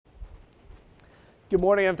Good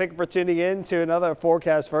morning and thank you for tuning in to another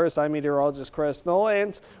Forecast First. I'm meteorologist Chris Knoll,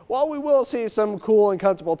 and while we will see some cool and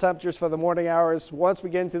comfortable temperatures for the morning hours, once we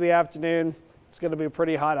get into the afternoon, it's going to be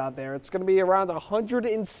pretty hot out there. It's going to be around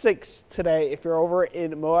 106 today if you're over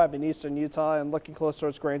in Moab in eastern Utah and looking close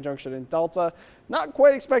towards Grand Junction and Delta. Not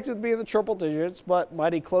quite expected to be in the triple digits, but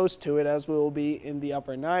mighty close to it as we will be in the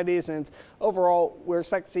upper 90s. And overall, we're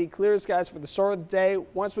expecting to see clear skies for the start of the day.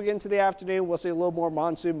 Once we get into the afternoon, we'll see a little more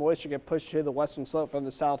monsoon moisture get pushed to the western slope from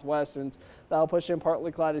the southwest, and that'll push in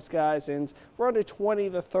partly cloudy skies and around a 20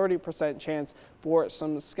 to 30% chance for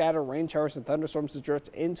some scattered rain showers and thunderstorms to drift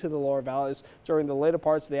into the lower valleys during the later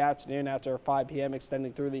parts of the afternoon after 5 p.m.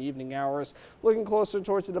 extending through the evening hours. Looking closer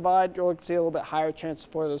towards the divide, you're looking to see a little bit higher chance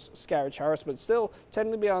for those scattered showers, but still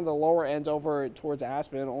tending to be on the lower end over towards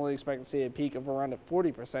Aspen. Only expect to see a peak of around a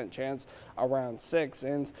 40% chance around 6.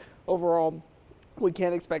 And overall, we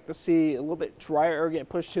can expect to see a little bit drier air get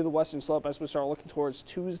pushed to the western slope as we start looking towards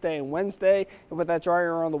Tuesday and Wednesday. And with that dry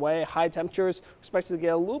air on the way, high temperatures expected to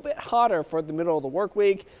get a little bit hotter for the middle of the work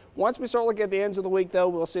week. Once we start looking at the ends of the week, though,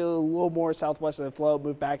 we'll see a little more southwesterly flow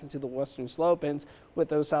move back into the western slope. And with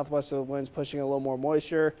those southwesterly winds pushing a little more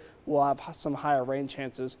moisture, we'll have some higher rain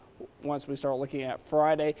chances once we start looking at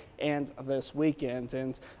Friday and this weekend.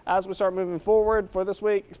 And as we start moving forward for this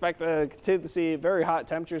week, expect to continue to see very hot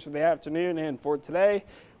temperatures for the afternoon. And for today,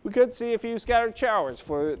 we could see a few scattered showers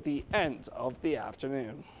for the end of the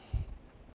afternoon.